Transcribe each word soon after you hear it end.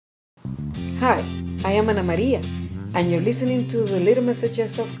Hi, I am Ana Maria, and you're listening to the Little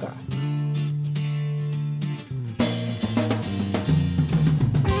Messages of God.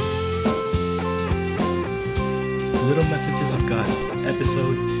 Little Messages of God,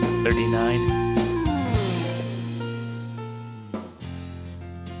 episode 39.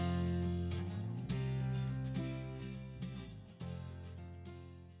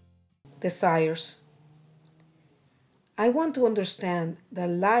 Desires. I want to understand that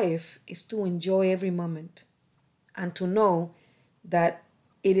life is to enjoy every moment and to know that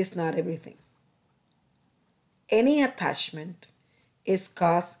it is not everything. Any attachment is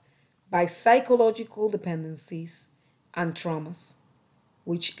caused by psychological dependencies and traumas,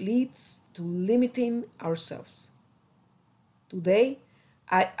 which leads to limiting ourselves. Today,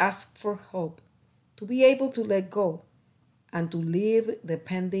 I ask for help to be able to let go and to live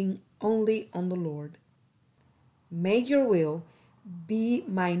depending only on the Lord. May your will be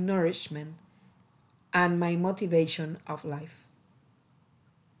my nourishment and my motivation of life.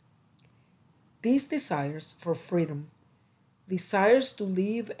 These desires for freedom, desires to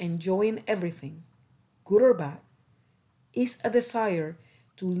live enjoying everything, good or bad, is a desire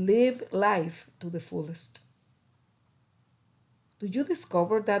to live life to the fullest. Do you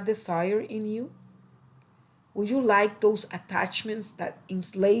discover that desire in you? Would you like those attachments that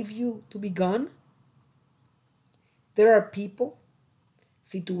enslave you to be gone? There are people,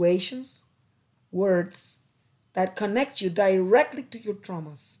 situations, words that connect you directly to your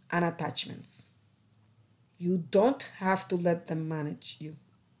traumas and attachments. You don't have to let them manage you.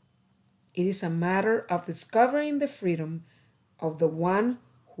 It is a matter of discovering the freedom of the one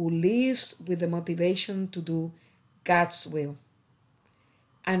who lives with the motivation to do God's will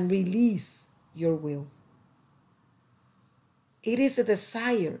and release your will. It is a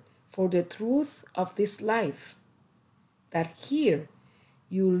desire for the truth of this life, that here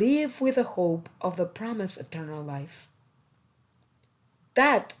you live with the hope of the promised eternal life.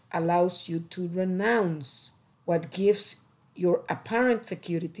 That allows you to renounce what gives your apparent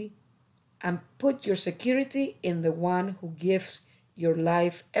security and put your security in the one who gives your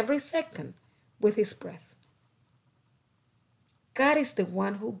life every second with his breath. God is the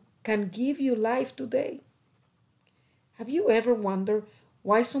one who can give you life today. Have you ever wondered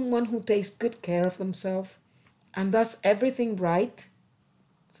why someone who takes good care of themselves and does everything right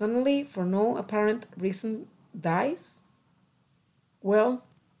suddenly, for no apparent reason, dies? Well,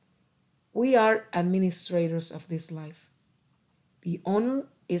 we are administrators of this life. The owner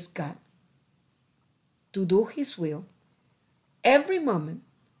is God. To do his will, every moment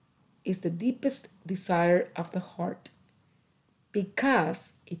is the deepest desire of the heart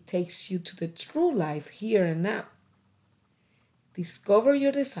because it takes you to the true life here and now. Discover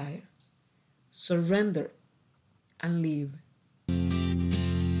your desire, surrender, and live.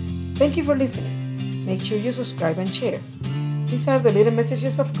 Thank you for listening. Make sure you subscribe and share. These are the Little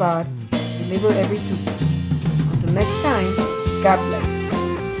Messages of God delivered every Tuesday. Until next time, God bless you.